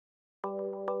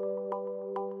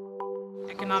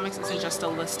Economics isn't just a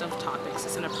list of topics,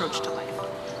 it's an approach to life,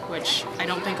 which I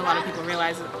don't think a lot of people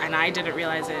realize, and I didn't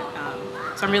realize it.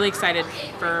 So I'm really excited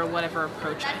for whatever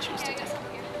approach I choose to take.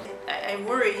 I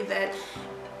worry that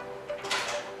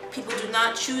people do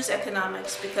not choose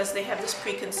economics because they have this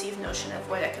preconceived notion of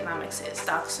what economics is,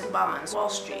 stocks and bonds, Wall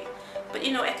Street. But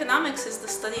you know, economics is the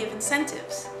study of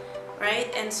incentives,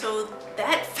 right? And so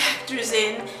that factors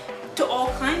in to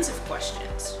all kinds of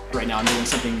questions. Right now I'm doing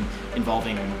something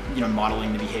involving,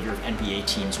 modeling the behavior of NBA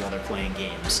teams while they're playing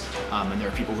games. And there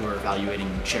are people who are evaluating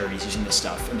charities using this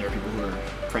stuff, and there are people who are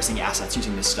pricing assets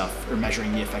using this stuff, or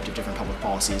measuring the effect of different public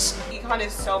policies. Econ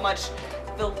is so much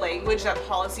the language that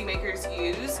policymakers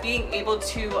use. Being able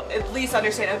to at least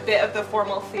understand a bit of the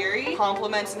formal theory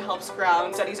complements and helps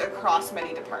ground studies across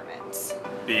many departments.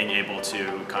 Being able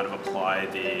to kind of apply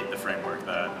the framework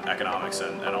that economics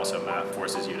and also math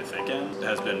forces you to think in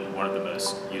has been one of the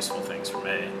most useful things for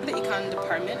me. The econ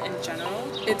department in general,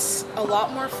 it's a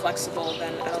lot more flexible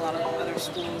than at a lot of other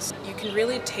schools. You can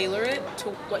really tailor it to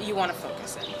what you want to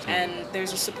focus in, and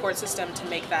there's a support system to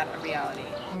make that a reality.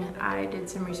 I did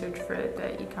some research for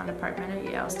the econ department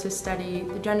at Yale to study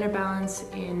the gender balance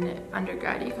in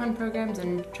undergrad econ programs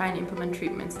and try and implement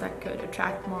treatments that could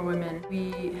attract more women.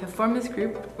 We have formed this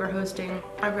group. We're hosting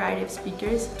a variety of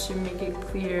speakers to make it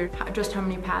clear just how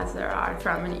many paths there are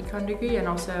from an econ degree, and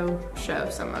also show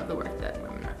some of the work that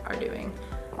women are doing.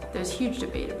 There's huge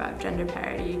debate about gender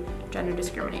parity, gender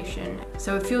discrimination.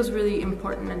 So it feels really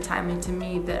important and timely to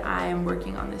me that I am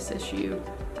working on this issue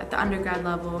at the undergrad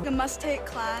level. A must-take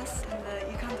class in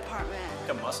the econ department.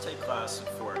 A must-take class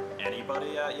for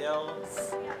anybody at Yale?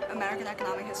 American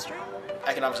economic history.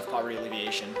 Economics of poverty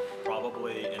alleviation.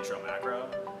 Probably intro macro.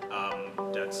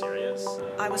 Dead serious.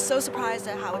 I was so surprised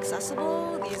at how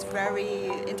accessible these very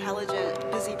intelligent,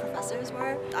 busy professors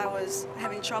were. I was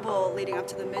having trouble leading up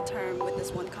to the midterm with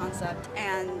this one concept,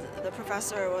 and the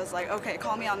professor was like, okay,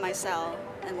 call me on my cell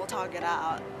and we'll talk it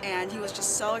out. And he was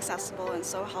just so accessible and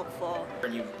so helpful.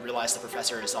 And you realize the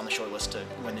professor is on the short list to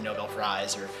win the Nobel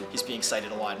Prize, or he's being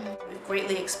cited a lot. We've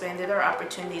greatly expanded our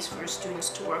opportunities for students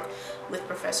to work with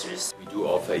professors. We do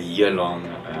offer a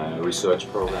year-long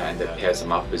research program that pairs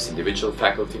them up with individual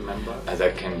faculty member.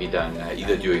 That can be done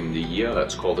either during the year,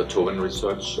 that's called a Tobin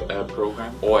Research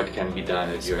Program, or it can be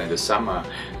done during the summer,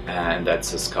 and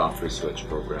that's a SCARF Research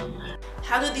Program.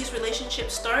 How do these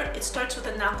relationships start? It starts with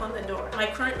a knock on the door. My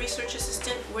current research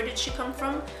assistant, where did she come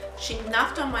from? She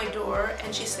knocked on my door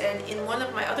and she said, in one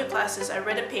of my other classes, I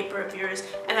read a paper of yours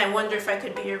and I wonder if I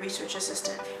could be your research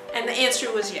assistant. And the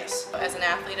answer was yes. As an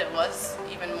athlete, it was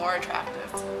even more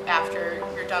attractive. After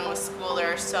you're done with school,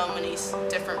 there are so many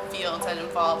different fields that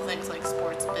involve things like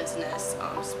sports business,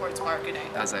 sports marketing.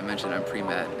 As I mentioned, I'm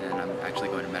pre-med and I'm actually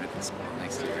going to medical school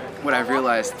next year. What I've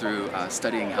realized through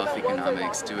studying health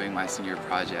economics, doing my senior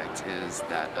project, is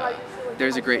that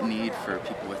there's a great need for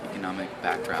people with economic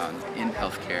background in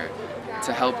healthcare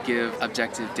to help give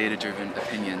objective, data-driven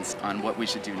opinions on what we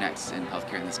should do next in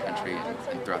healthcare in this country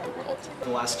and throughout the world. The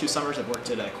last 2 summers I've worked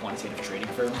at a quantitative trading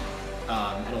firm,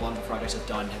 and a lot of the projects I've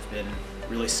done have been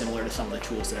really similar to some of the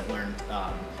tools that I've learned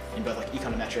in both like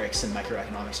econometrics and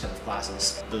microeconomics type of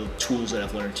classes. The tools that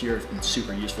I've learned here have been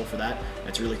super useful for that.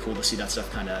 It's really cool to see that stuff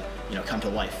kind of come to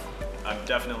life. I'm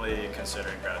definitely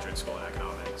considering graduate school in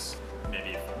economics,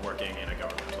 maybe working in a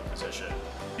governmental position.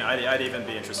 I'd even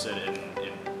be interested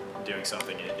in doing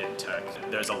something in tech.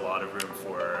 There's a lot of room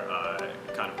for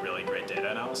kind of really great data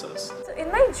analysis. So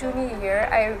in my junior year,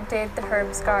 I did the Herb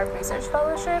Research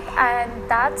Fellowship, and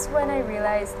that's when I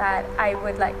realized that I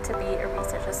would like to be a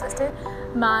research assistant.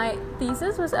 My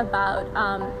thesis was about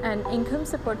an income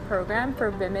support program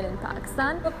for women in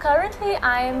Pakistan. So currently,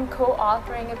 I am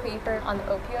co-authoring a paper on the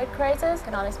opioid crisis.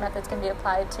 Economics methods can be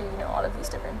applied to all of these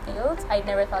different fields. I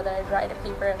never thought that I'd write a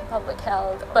paper in public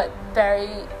health, but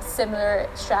very similar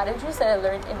strategies that I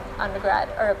learned in undergrad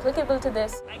are applicable to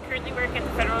this. I currently work at the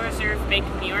Federal Reserve Bank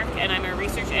of New York, and I'm a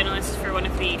research analyst for one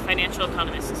of the financial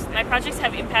economists. My projects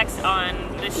have impacts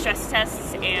on the stress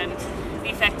tests and the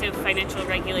effect of financial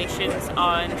regulations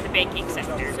on the banking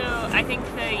sector. So I think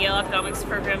the Yale Economics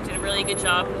program did a really good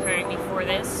job preparing me for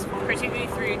this, particularly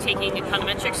through taking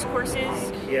econometrics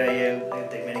courses. Here at Yale, they can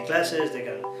take many classes, they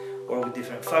can work with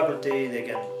different faculty, they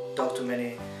can talk to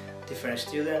many different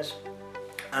students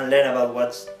and learn about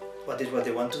what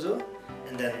they want to do,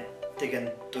 and then they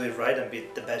can do it right and be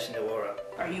the best in the world.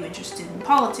 Are you interested in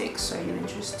politics? Are you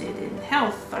interested in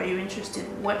health? Are you interested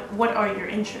in what are your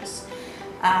interests?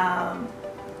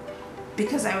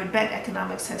 Because I would bet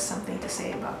economics has something to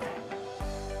say about that.